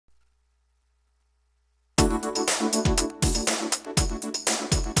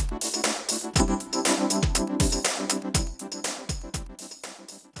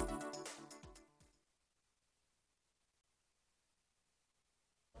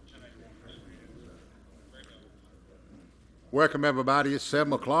Welcome everybody, it's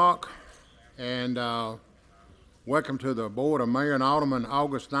 7 o'clock, and welcome to the Board of Mayor and Aldermen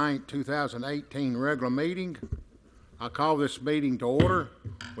August 9th, 2018 regular meeting. I call this meeting to order.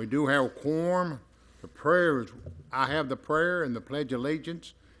 We do have a quorum. The prayer is, I have the prayer, and the Pledge of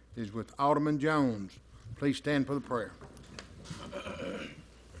Allegiance is with Alderman Jones. Please stand for the prayer.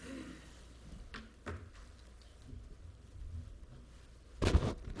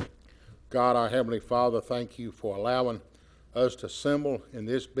 God, our Heavenly Father, thank you for allowing us to assemble in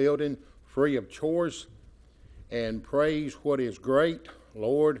this building free of chores and praise what is great,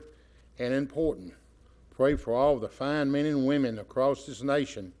 Lord, and important. Pray for all the fine men and women across this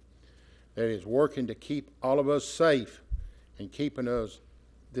nation that is working to keep all of us safe and keeping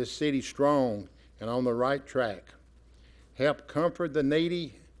this city strong and on the right track. Help comfort the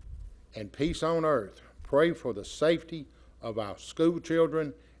needy and peace on earth. Pray for the safety of our school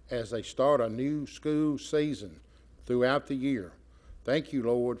children as they start a new school season throughout the year. Thank you,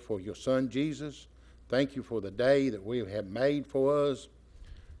 Lord, for your Son, Jesus. Thank you for the day that we have made for us.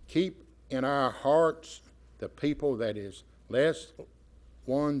 Keep in our hearts the people that is less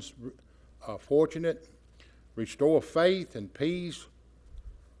ones fortunate. Restore faith and peace.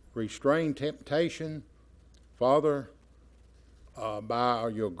 Restrain temptation. Father, by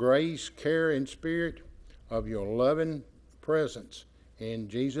your grace, care, and spirit of your loving presence. In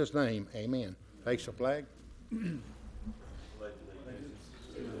Jesus' name, amen. Face the flag. Pledge allegiance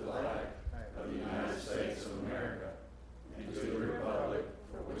to the flag of the United States of America and to the republic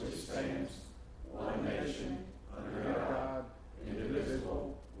for which it stands, one nation, under God,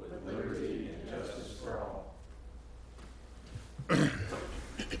 indivisible, with liberty and justice for all.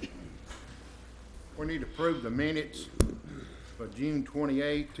 We need to approve the minutes for June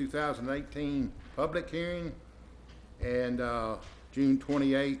 28, 2018 public hearing and June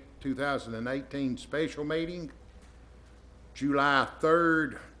 28, 2018 special meeting, July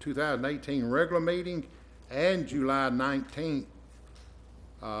 3rd, 2018 regular meeting, and July 19th,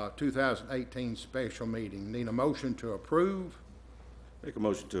 2018 special meeting. Need a motion to approve. Make a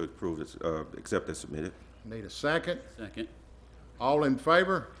motion to approve this, accept as submitted. Need a second. Second. All in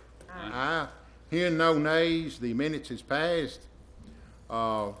favor? Aye. Hearing no nays, the minutes is passed.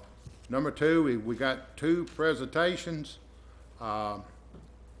 Number two, we got two presentations to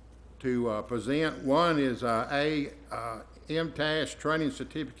present. One is a MTAS training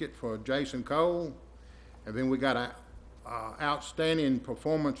certificate for Jason Cole, and then we got a outstanding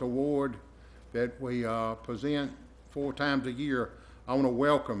performance award that we present 4 times a year. I want to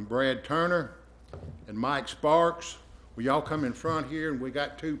welcome Brad Turner and Mike Sparks. Will y'all come in front here, and we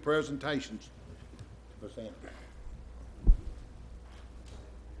got 2 presentations to present.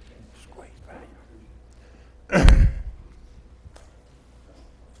 Squeeze by you.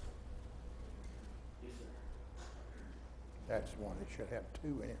 That's one. It should have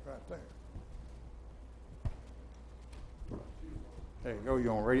 2 in it right there. There you go.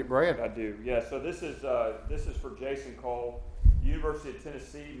 You want to read it, Brad? I do. Yeah. So this is for Jason Cole, University of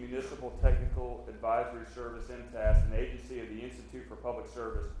Tennessee Municipal Technical Advisory Service (MTAS), an agency of the Institute for Public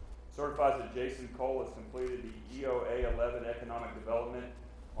Service, certifies that Jason Cole has completed the EOA 11 Economic Development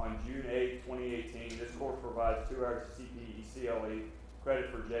on June 8, 2018. This course provides 2 hours of CPE CLE credit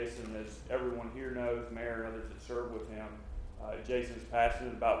for Jason, as everyone here knows, Mayor and others that serve with him. Jason's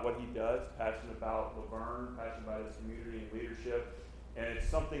passionate about what he does, passionate about Laverne, passionate about his community and leadership. And it's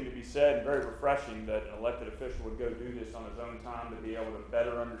something to be said and very refreshing that an elected official would go do this on his own time, to be able to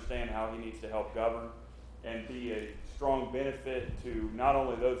better understand how he needs to help govern and be a strong benefit to not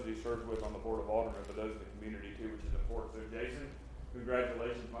only those that he serves with on the Board of Aldermen, but those in the community too, which is important. So Jason,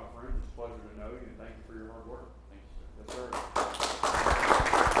 congratulations, my friend. It's a pleasure to know you, and thank you for your hard work. Thank you, sir. Yes,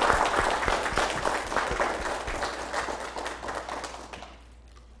 sir.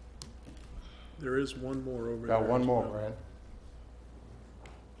 There is one more over there. Got one as more, well. Brad.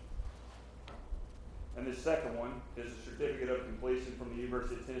 And the second one is a certificate of completion from the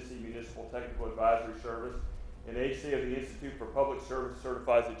University of Tennessee Municipal Technical Advisory Service. An HC of the Institute for Public Service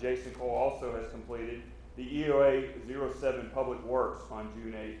certifies that Jason Cole also has completed the EOA 07 Public Works on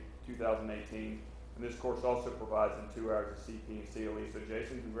June 8, 2018. And this course also provides him 2 hours of CP and CLE. So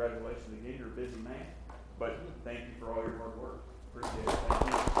Jason, congratulations again. You're a busy man, but thank you for all your hard work. Appreciate it. Thank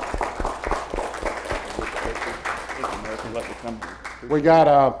you. Let me come here.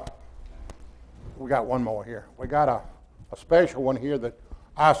 We got one more here. We got a special one here that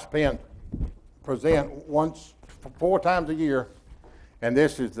I present once 4 times a year, and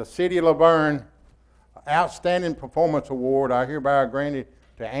this is the City of Laverne Outstanding Performance Award. I hereby grant it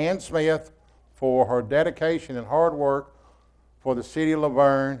to Ann Smith for her dedication and hard work for the City of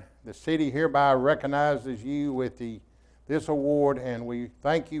Laverne. The city hereby recognizes you with the this award, and we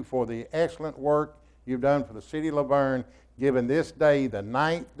thank you for the excellent work you've done for the city of Laverne, given this day, the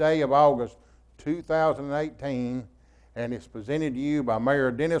 9th day of August, 2018, and it's presented to you by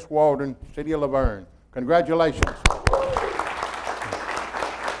Mayor Dennis Walden, City of Laverne. Congratulations.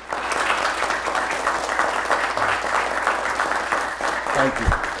 Thank you.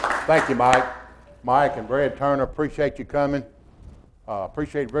 Thank you, Mike. Mike and Brad Turner, appreciate you coming.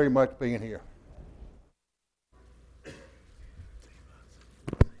 Appreciate very much being here.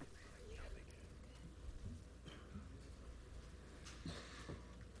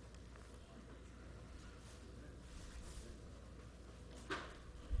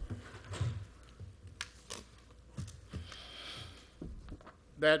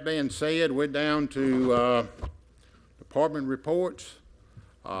 That being said, we're down to department reports.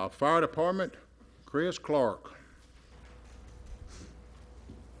 Fire Department, Chris Clark.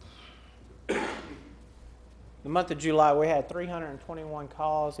 The month of July, we had 321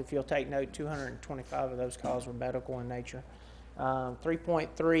 calls. If you'll take note, 225 of those calls were medical in nature.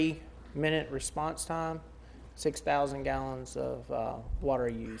 3.3 minute response time, 6,000 gallons of water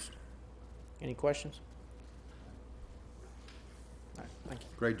used. Any questions? All right, thank you.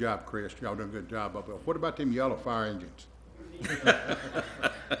 Great job, Chris. Y'all done a good job up there. What about them yellow fire engines?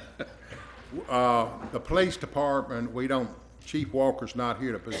 The police department, Chief Walker's not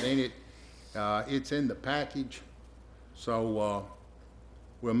here to present it. It's in the package, so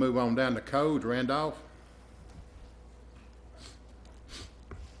we'll move on down to codes. Randolph?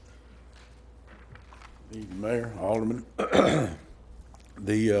 Mayor, Alderman.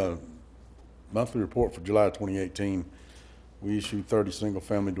 The monthly report for July 2018, we issued 30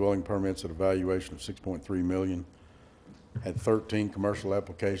 single-family dwelling permits at a valuation of $6.3 million. Had 13 commercial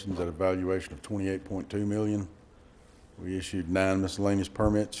applications at a valuation of $28.2 million. We issued 9 miscellaneous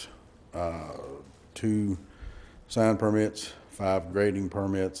permits, 2 sign permits, 5 grading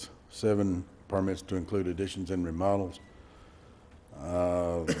permits, 7 permits to include additions and remodels.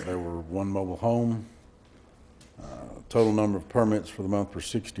 There were 1 mobile home. Total number of permits for the month were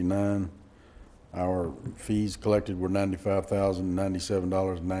 69. Our fees collected were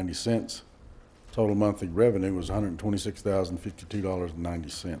 $95,097.90. Total monthly revenue was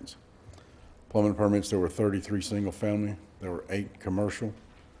 $126,052.90. Plumbing permits, there were 33 single family. There were 8 commercial.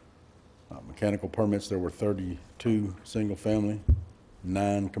 Mechanical permits, there were 32 single family,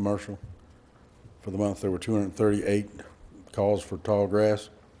 9 commercial. For the month, there were 238 calls for tall grass,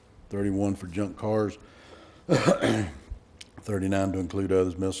 31 for junk cars, 39 to include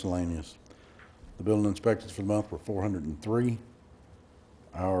others miscellaneous. The building inspections for the month were 403.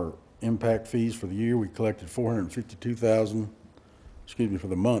 Our impact fees for the year, we collected for the month,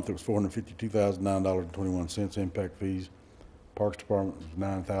 it was $452,009.21 impact fees. Parks Department was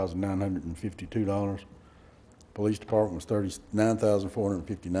 $9,952. Police Department was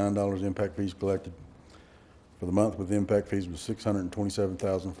 $39,459 impact fees collected. For the month with impact fees was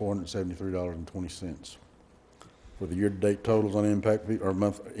 $627,473.20. For the year-to-date totals on impact fee, or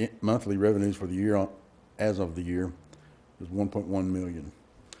monthly revenues for the year as of the year was $1.1 million.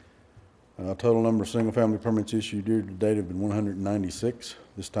 Total number of single-family permits issued year-to-date have been 196.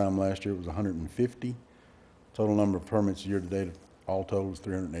 This time last year it was 150. Total number of permits year-to-date, all total, is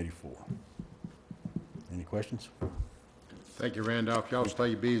 384. Any questions? Thank you, Randolph. Y'all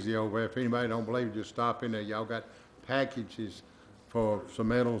stay busy over there. If anybody don't believe it, just stop in there. Y'all got packages for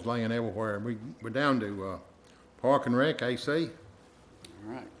submittals laying everywhere. We're down to Park and Rec, AC. All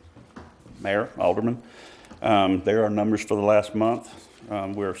right. Mayor, Alderman, there are numbers for the last month.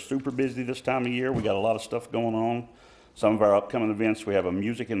 We're super busy this time of year. We got a lot of stuff going on. Some of our upcoming events, we have a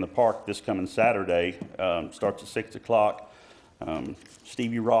Music in the Park this coming Saturday. Starts at 6 o'clock.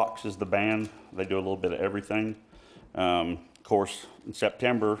 Stevie Rocks is the band. They do a little bit of everything. Of course, in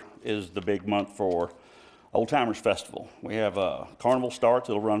September is the big month for Old Timers Festival. We have Carnival starts.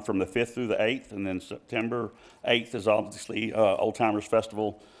 It'll run from the 5th through the 8th, and then September 8th is obviously Old Timers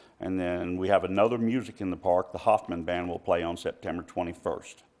Festival. And then we have another Music in the Park. The Hoffman Band will play on September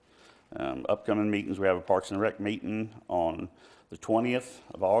 21st. Upcoming meetings, we have a Parks and Rec meeting on the 20th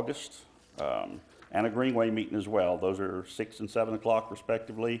of August, and a Greenway meeting as well. Those are 6 and 7 o'clock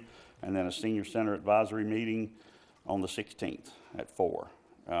respectively, and then a Senior Center Advisory meeting on the 16th at 4.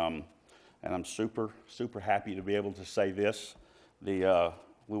 And I'm super, super happy to be able to say this. We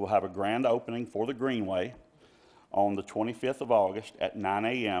will have a grand opening for the Greenway on the 25th of August at 9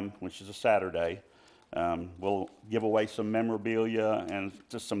 a.m., which is a Saturday. We'll give away some memorabilia and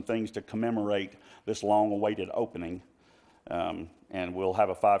just some things to commemorate this long-awaited opening. And we'll have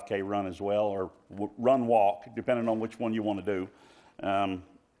a 5K run as well, or run-walk, depending on which one you want to do.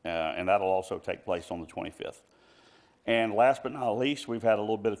 And that'll also take place on the 25th. And last but not least, we've had a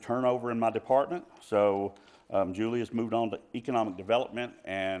little bit of turnover in my department. So Julie has moved on to economic development,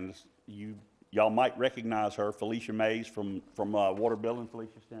 and y'all might recognize her, Felicia Mays from Water Billing.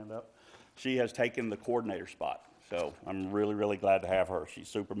 Felicia, stand up. She has taken the coordinator spot. So I'm really, really glad to have her. She's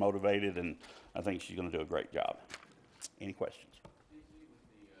super motivated, and I think she's going to do a great job. Any questions?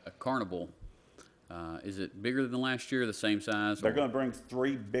 Carnival, is it bigger than last year, the same size? They're going to bring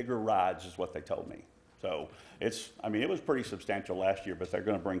 3 bigger rides is what they told me. So I mean, it was pretty substantial last year, but they're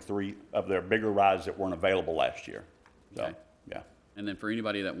going to bring 3 of their bigger rides that weren't available last year. So, Okay. yeah. And then for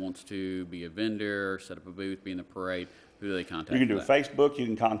anybody that wants to be a vendor, set up a booth, be in the parade, who do they contact? You can do for that? Facebook, you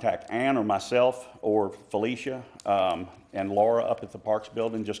can contact Ann or myself or Felicia and Laura up at the Parks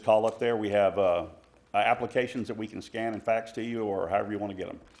Building. Just call up there. We have applications that we can scan and fax to you, or however you want to get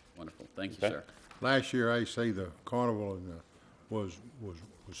them. Wonderful. Thank you, Okay. sir. Last year, AC, the carnival was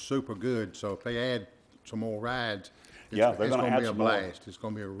super good, so if they add some more rides, Yeah, it's they're gonna gonna add be a some more. blast. It's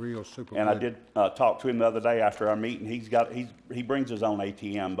gonna be a real super good. And I did talk to him the other day after our meeting. He brings his own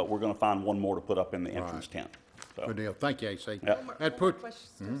ATM, but we're going to find one more to put up in the entrance Right. tent. So, Good deal. Thank you, AC. Yeah. That put,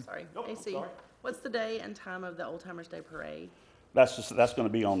 Sorry, Nope, AC, sorry. what's the day and time of the Old Timers Day Parade? that's going to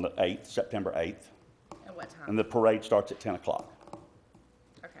be on the 8th, September 8th, At what time? and the parade starts at 10 o'clock.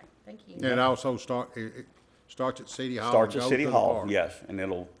 Okay, thank you. and it also it starts at City Hall. Starts and at goes City to the Hall, park. yes, and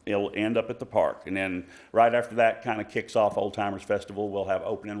it'll end up at the park. And then right after that kind of kicks off Old Timers Festival. We'll have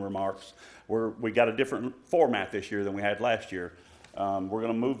opening remarks. We got a different format this year than we had last year. We're going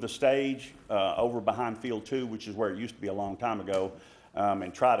to move the stage over behind Field 2, which is where it used to be a long time ago,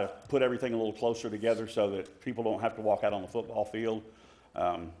 and try to put everything a little closer together so that people don't have to walk out on the football field.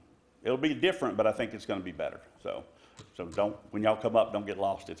 It'll be different, but I think it's going to be better. So when y'all come up, don't get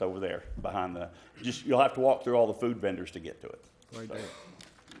lost. It's over there behind you'll have to walk through all the food vendors to get to it. Great deal.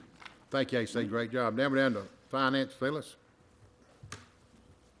 Thank you, AC. Great job. Now we're down to finance, Phyllis.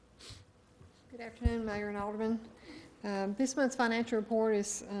 Good afternoon, Mayor and Aldermen. This month's financial report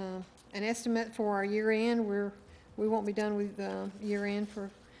is an estimate for our year end. We won't be done with year end for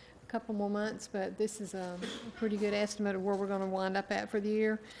a couple more months, but this is a pretty good estimate of where we're going to wind up at for the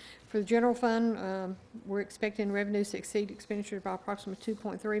year. For the general fund, we're expecting revenues to exceed expenditures by approximately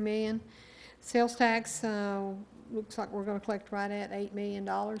 $2.3 million. Sales tax looks like we're going to collect right at $8 million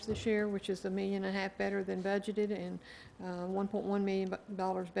this year, which is $1.5 million better than budgeted and $1.1 million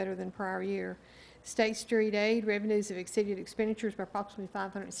better than prior year. State street aid revenues have exceeded expenditures by approximately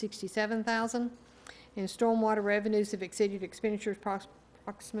 $567,000, and stormwater revenues have exceeded expenditures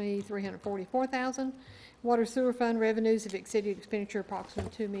approximately $344,000. Water sewer fund revenues have exceeded expenditure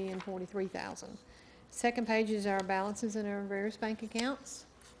approximately $2,043,000. Second page is our balances in our various bank accounts.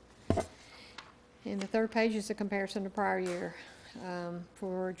 And the third page is a comparison to prior year.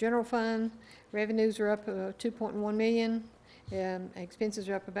 For general fund, revenues are up $2.1 million. Expenses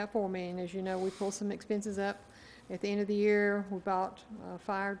are up about $4 million. As you know, we pulled some expenses up at the end of the year. We bought a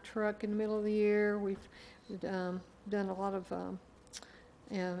fire truck in the middle of the year. We've done a lot of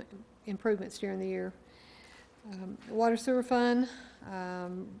improvements during the year. Water sewer fund,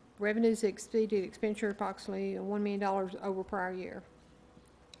 revenues exceeded expenditure approximately $1 million over prior year.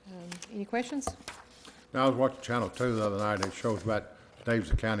 Any questions? Now, I was watching Channel 2 the other night, and it shows about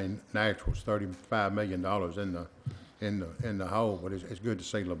Davidson County Naturals, $35 million in the hole, but it's good to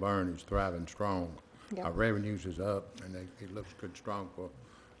see Laverne is thriving strong. Yep. Our revenues is up, and it looks good, strong for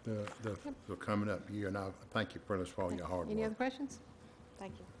the coming up year. And I thank you, Phyllis, for all your hard Any other work. questions?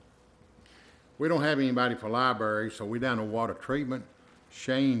 Thank you. We don't have anybody for library, so we're down to water treatment.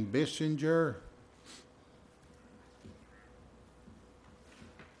 Shane Bissinger.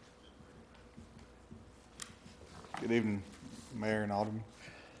 Good evening, Mayor and Alderman.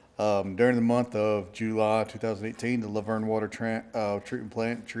 During the month of July 2018, the Laverne Water Treatment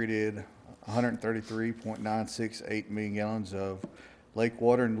Plant treated 133.968 million gallons of lake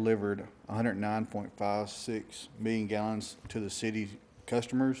water and delivered 109.56 million gallons to the city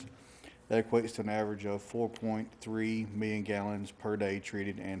customers. That equates to an average of 4.3 million gallons per day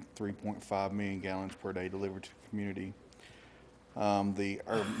treated and 3.5 million gallons per day delivered to the community.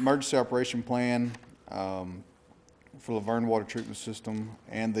 Our emergency operation plan for Laverne Water Treatment System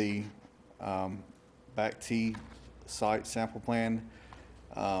and the Back T site sample plan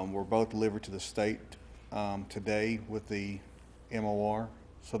were both delivered to the state today with the MOR.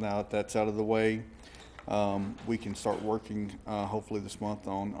 So now that that's out of the way, we can start working hopefully this month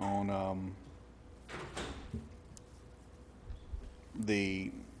on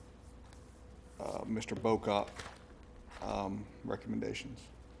the Mr. Bocop recommendations.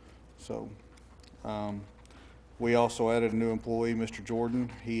 So we also added a new employee, Mr. Jordan.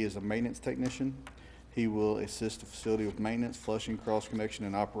 He is a maintenance technician. He will assist the facility with maintenance, flushing, cross-connection,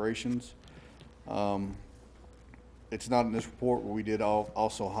 and operations. It's not in this report, but we did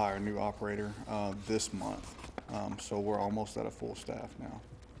also hire a new operator this month. So we're almost at a full staff now.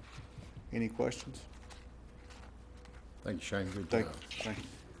 Any questions? Thank you, Shane. Good Thank job. thank you.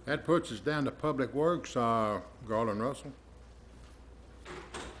 That puts us down to Public Works, Garland Russell.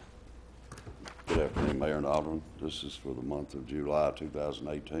 Good afternoon, Mayor and Alderman. This is for the month of July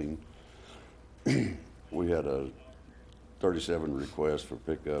 2018. We had 37 requests for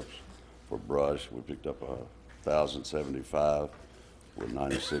pickups for brush. We picked up 1,075 with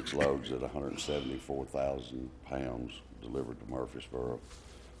 96 loads at 174,000 pounds delivered to Murfreesboro.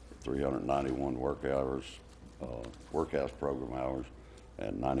 391 work hours, workhouse program hours,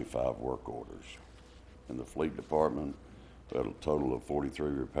 and 95 work orders. In the fleet department, we had a total of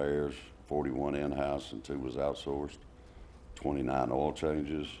 43 repairs, 41 in-house and 2 was outsourced, 29 oil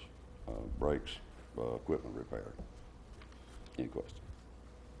changes, brakes, equipment repair. Any questions?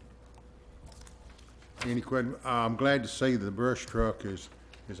 Any question? I'm glad to see the brush truck is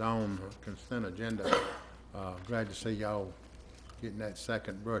on the consent agenda. Glad to see y'all getting that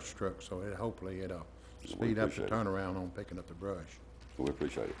second brush truck, so hopefully it'll speed up the appreciate it. turnaround on picking up the brush. We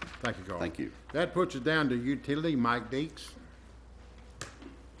appreciate it. Thank you, Garland. Thank you. That puts us down to utility, Mike Deeks.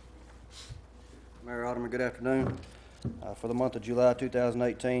 Mayor Alderman, good afternoon. For the month of July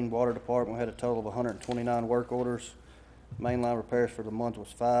 2018, Water Department had a total of 129 work orders. Mainline repairs for the month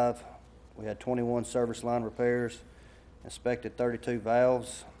was 5. We had 21 service line repairs, inspected 32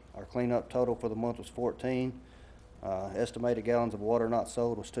 valves. Our cleanup total for the month was 14. Estimated gallons of water not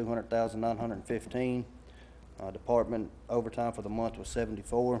sold was 200,915. Department overtime for the month was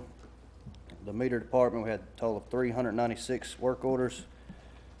 74. The meter department, we had a total of 396 work orders.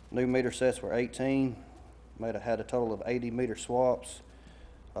 New meter sets were 18. Had a total of 80 meter swaps.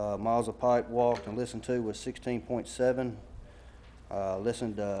 Miles of pipe walked and listened to was 16.7.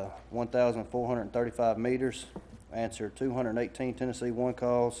 Listened 1,435 meters. Answered 218 Tennessee 1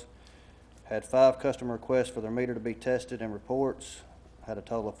 calls. Had 5 customer requests for their meter to be tested and reports. Had a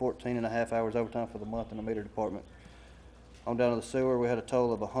total of 14 and a half hours overtime for the month in the meter department. On down to the sewer, we had a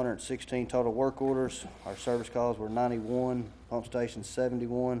total of 116 total work orders. Our service calls were 91, pump stations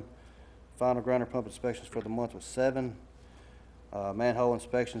 71. Final grinder pump inspections for the month was 7. Manhole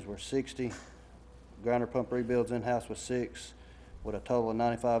inspections were 60. Grinder pump rebuilds in-house was 6, with a total of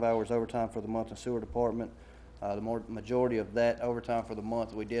 95 hours overtime for the month in sewer department. The majority of that overtime for the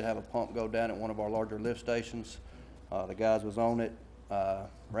month, we did have a pump go down at one of our larger lift stations. The guys was on it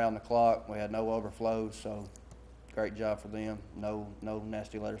round the clock. We had no overflows, so great job for them. No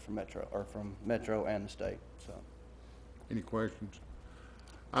nasty letters from Metro and the state. So, Any questions?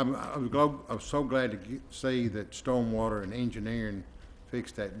 I'm so glad to see that stormwater and engineering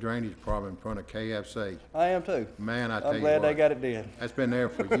fixed that drainage problem in front of KFC. I am too. Man, I tell you I'm glad what, they got it done. that's been there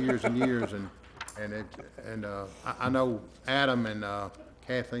for years and years, and I know Adam and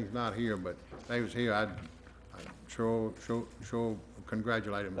Kathleen's not here, but if they was here, I'd sure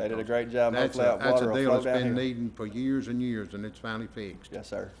congratulate them. They did a great job. That's Hopefully that that's water a will deal flow that's down been here. needing for years and years, and it's finally fixed. Yes,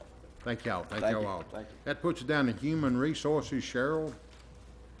 sir. Thank y'all. Thank Thank y'all you. all. Thank you. That puts it down to Human Resources, Cheryl.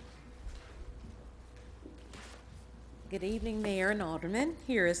 Good evening, Mayor and Aldermen.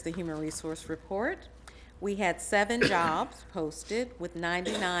 Here is the Human Resource Report. We had 7 jobs posted with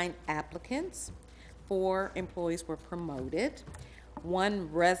 99 applicants. 4 employees were promoted,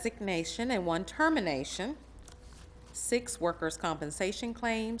 1 resignation and 1 termination, 6 workers' compensation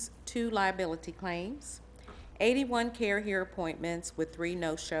claims, 2 liability claims, 81 care here appointments with 3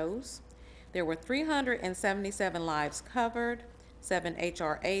 no-shows. There were 377 lives covered, 7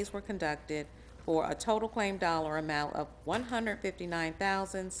 HRAs were conducted, for a total claim dollar amount of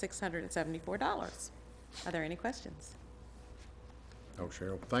 $159,674. Are there any questions? Oh,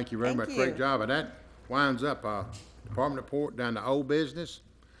 Cheryl, thank you very Thank much. Great you. job. And that winds up department report down to old business.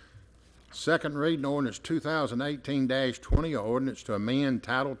 Second reading ordinance 2018-20, ordinance to amend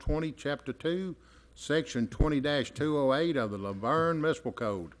Title 20, Chapter 2, Section 20-208 of the Laverne Municipal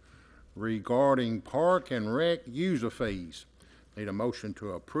Code regarding park and rec user fees. Need a motion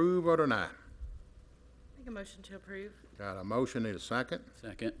to approve or deny. Make a motion to approve. Got a motion, need a second.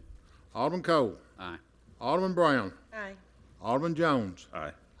 Second. Alderman Cole. Aye. Alderman Brown. Aye. Alderman Jones.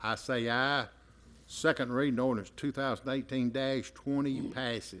 Aye. I say aye. Second reading ordinance 2018-20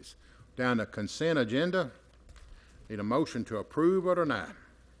 passes. Down to consent agenda. Need a motion to approve or deny.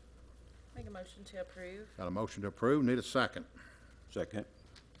 Make a motion to approve. Got a motion to approve, need a second. Second.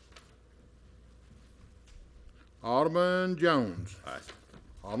 Alderman Jones. Aye.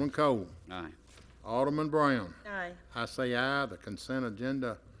 Alderman Cole. Aye. Alderman Brown. Aye. I say aye, the consent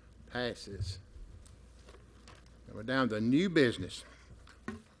agenda passes. We're down to new business.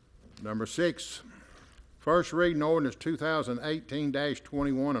 Number 6, first reading ordinance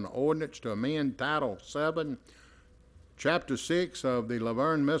 2018-21, an ordinance to amend Title 7, Chapter 6 of the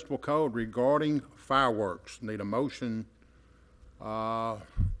Laverne Municipal Code regarding fireworks. Need a motion.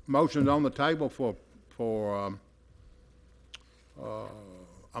 Motion's on the table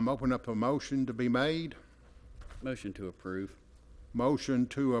I'm opening up a motion to be made. Motion to approve. Motion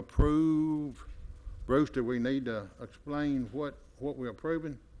to approve. Bruce, do we need to explain what we're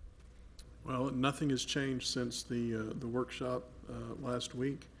approving? Well, nothing has changed since the workshop last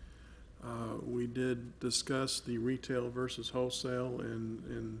week. We did discuss the retail versus wholesale,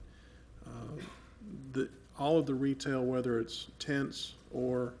 and all of the retail, whether it's tents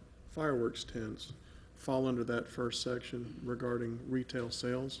or fireworks tents, fall under that first section regarding retail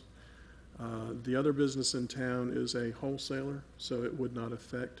sales. The other business in town is a wholesaler, so it would not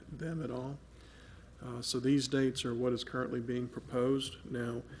affect them at all. So these dates are what is currently being proposed.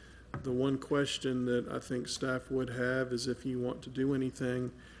 Now, the one question that I think staff would have is if you want to do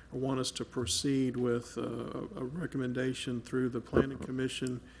anything or want us to proceed with a recommendation through the Planning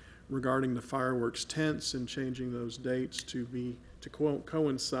Commission regarding the fireworks tents and changing those dates to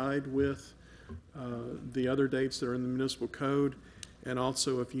coincide with the other dates that are in the municipal code, and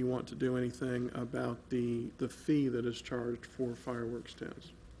also if you want to do anything about the fee that is charged for fireworks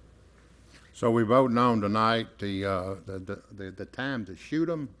tents. So we're voting on tonight the time to shoot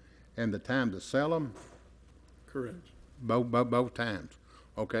them and the time to sell them? Correct. Both times.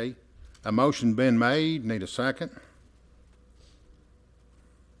 Okay. A motion been made. Need a second.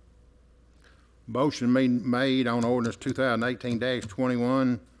 Motion made on ordinance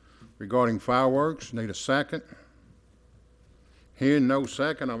 2018-21 regarding fireworks. Need a second. Hearing no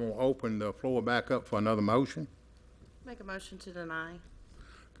second, I'm going to open the floor back up for another motion. Make a motion to deny.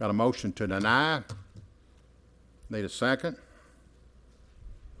 Got a motion to deny. Need a second.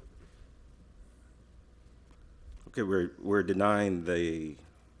 Okay, we're denying the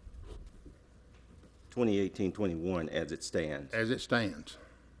 2018-21 as it stands. As it stands.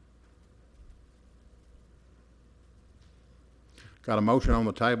 Got a motion on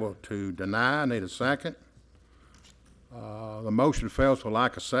the table to deny. Need a second. The motion fails for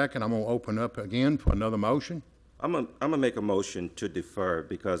lack of second. I'm going to open up again for another motion. I'm gonna make a motion to defer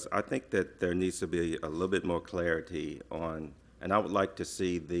because I think that there needs to be a little bit more clarity on, and I would like to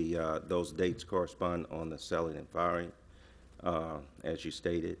see those dates correspond on the selling and firing, as you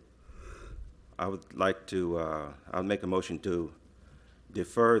stated. I would like to, I'll make a motion to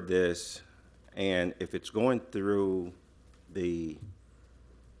defer this, and if it's going through the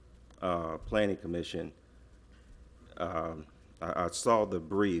Planning Commission, I saw the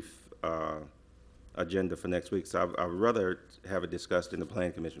brief agenda for next week, so I'd rather have it discussed in the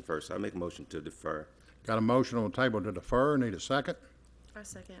Planning Commission first. So I make a motion to defer. Got a motion on the table to defer. Need a second. I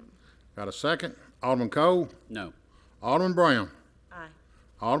second. Got a second. Alderman Cole. No. Alderman Brown. Aye.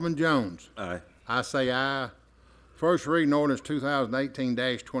 Alderman Jones. Aye. I say aye. First reading ordinance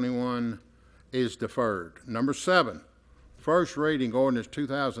 2018-21 is deferred. Number 7, first reading ordinance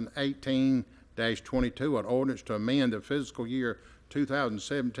 2018-22, an ordinance to amend the fiscal year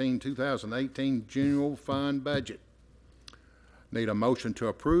 2017-2018 general fund budget. Need a motion to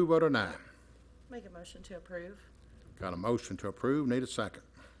approve or deny. Make a motion to approve. Got a motion to approve. Need a second.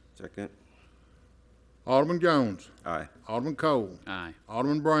 Second. Alderman Jones. Aye. Alderman Cole. Aye.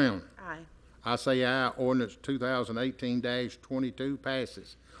 Alderman Brown. Aye. I say aye. Ordinance 2018-22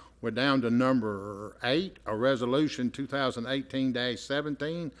 passes. We're down to number 8, a resolution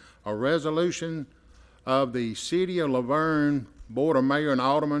 2018-17, a resolution of the City of Laverne Board of Mayor and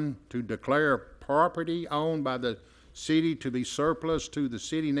Aldermen to declare property owned by the city to be surplus to the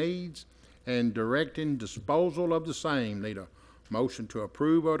city needs and directing disposal of the same. Need a motion to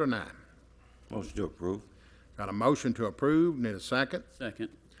approve or deny. Motion to approve. Got a motion to approve. Need a second. Second.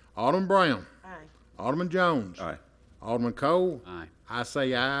 Alderman Brown. Aye. Alderman Jones. Aye. Alderman Cole. Aye. I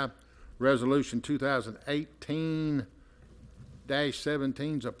say aye. Resolution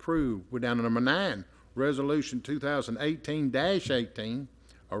 2018-17 is approved. We're down to number 9. Resolution 2018-18,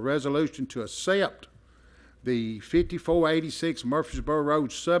 a resolution to accept the 5486 Murfreesboro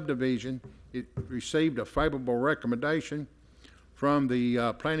Road subdivision. It received a favorable recommendation from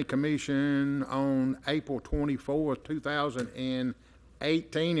the Planning Commission on April 24,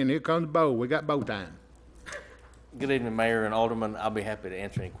 2018, and here comes Bo. We got Bo time. Good evening, Mayor and Alderman. I'll be happy to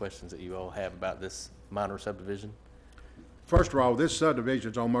answer any questions that you all have about this minor subdivision. First of all, this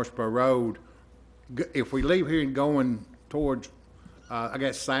subdivision's on Murfreesboro Road. If we leave here and going towards, I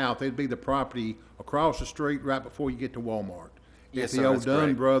guess south, it'd be the property across the street right before you get to Walmart. Yes, It's sir, the old that's Dunn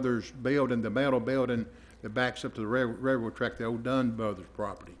correct. Brothers building, the metal building that backs up to the railroad track, the old Dunn Brothers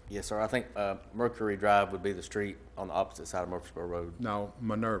property. Yes, sir. I think Mercury Drive would be the street on the opposite side of Murfreesboro Road. No,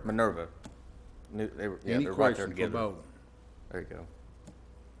 Minerva. Minerva. Any they're right there question for together. Bo? There you go.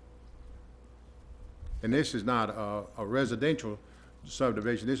 And this is not a residential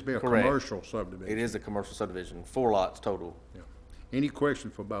subdivision, this would be a Correct. commercial subdivision. It is a commercial subdivision, 4 lots total. Yeah. Any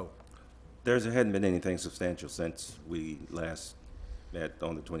question for Bo? There hadn't been anything substantial since we last met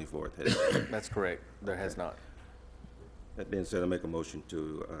on the 24th. has there? That's correct. There has not. That being said, I make a motion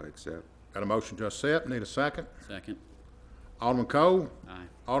to accept. Got a motion to accept, need a second? Second. Alderman Cole? Aye.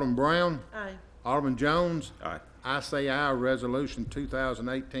 Alderman Brown? Aye. Alderman Jones? Aye. I say aye, resolution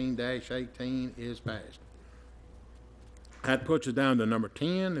 2018-18 is passed. That puts us down to number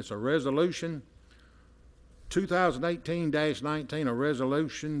 10, it's a resolution 2018-19, a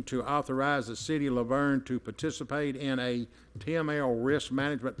resolution to authorize the city of Laverne to participate in a TML risk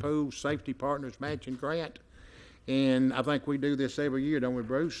management pool safety partners matching grant. And I think we do this every year, don't we,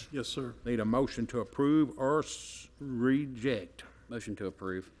 Bruce? Yes, sir. Need a motion to approve or reject. Motion to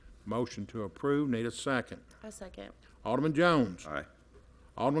approve. Motion to approve, need a second. I second. Alderman Jones. Aye.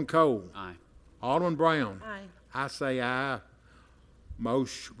 Alderman Cole. Aye. Alderman Brown. Aye. I say aye.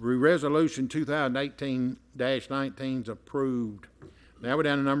 Resolution 2018-19 is approved. Now we're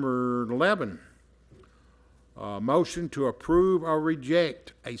down to number 11. Motion to approve or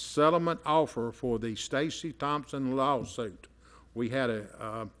reject a settlement offer for the Stacy Thompson lawsuit. We had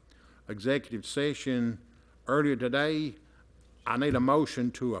a executive session earlier today. I need a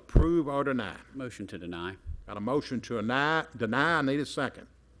motion to approve or deny. Motion to deny. Got a motion to deny. I need a second.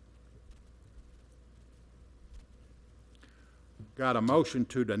 Got a motion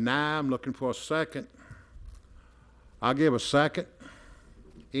to deny. I'm looking for a second. I'll give a second.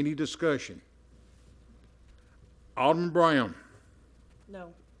 Any discussion? Alderman Brown.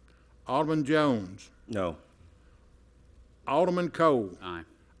 No. Alderman Jones. No. Alderman Cole. Aye.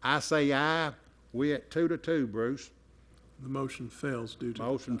 I say aye. We at 2-2, Bruce. The motion fails due to.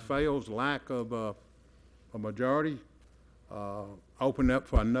 Motion fails, lack of a majority. Open up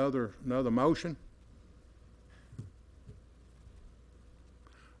for another motion.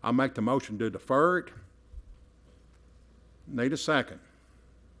 I'll make the motion to defer it. Need a second.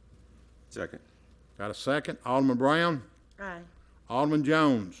 Second. Got a second? Alderman Brown? Aye. Alderman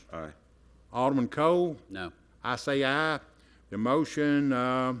Jones? Aye. Alderman Cole? No. I say aye. The motion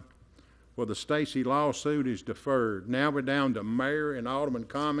for the Stacy lawsuit is deferred. Now we're down to mayor and alderman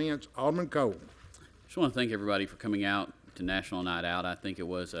comments. Alderman Cole. Just want to thank everybody for coming out to National Night Out. I think it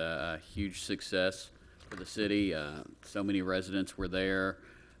was a huge success for the city. So many residents were there.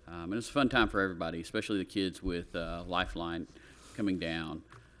 And it's a fun time for everybody, especially the kids with Lifeline coming down.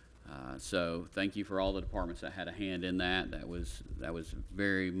 So thank you for all the departments that had a hand in that. That was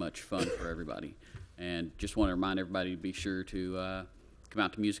very much fun for everybody. And just want to remind everybody to be sure to come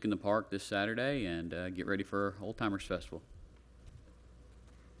out to Music in the Park this Saturday and get ready for Old Timers Festival.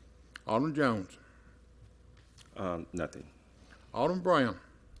 Alderman Jones. Nothing. Alderman Brown.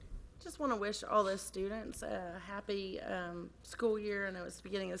 Just want to wish all the students a happy school year. And it was the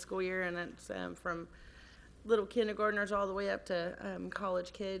beginning of the school year, and it's from little kindergartners all the way up to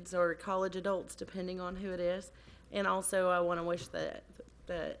college kids or college adults, depending on who it is. And also, I want to wish the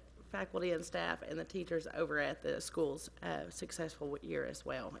faculty and staff and the teachers over at the schools a successful year as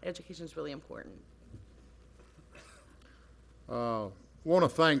well. Education is really important. Want to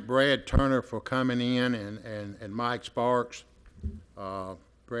thank Brad Turner for coming in and Mike Sparks.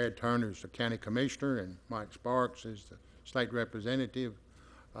 Brad Turner is the county commissioner and Mike Sparks is the state representative.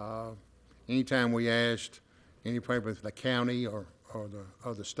 Anytime we asked anybody with the county or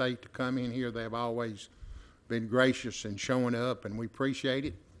the state to come in here, they've always been gracious in showing up, and we appreciate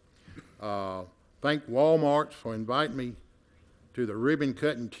it. Thank Walmart for inviting me to the ribbon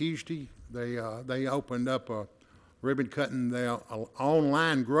cutting Tuesday. They opened up a ribbon cutting their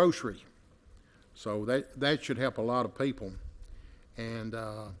online grocery, so that should help a lot of people. And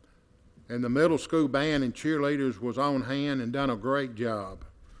the middle school band and cheerleaders was on hand and done a great job.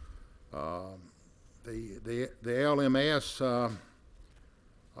 The LMS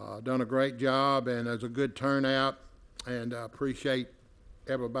done a great job, and there's a good turnout, and I appreciate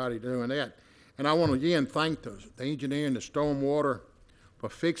everybody doing that. And I want to again thank the engineer and the stormwater for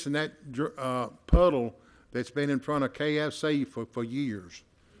fixing that puddle that's been in front of KFC for years.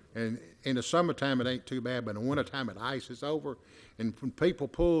 And in the summertime, it ain't too bad, but in the wintertime, it ices over. And when people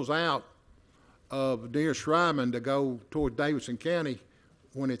pulls out of near Shryman to go toward Davidson County,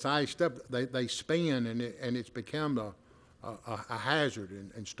 when it's iced up, they spin, and it's become a hazard.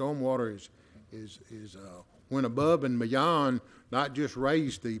 And stormwater is went above and beyond, not just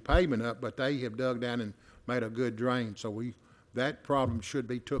raised the pavement up, but they have dug down and made a good drain. So that problem should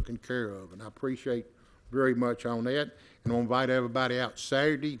be taken care of, and I appreciate very much on that. And I'll invite everybody out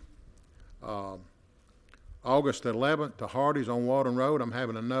Saturday, August 11th, to Hardee's on Walden Road. I'm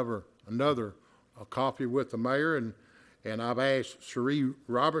having another coffee with the mayor, and I've asked Cherie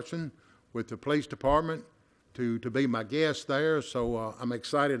Robertson with the police department to be my guest there, so I'm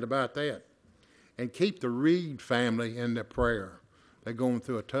excited about that. And keep the Reed family in their prayer. They're going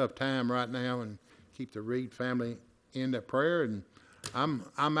through a tough time right now, and keep the Reed family in their prayer. And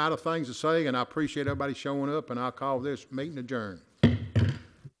I'm out of things to say, and I appreciate everybody showing up, and I'll call this meeting adjourned.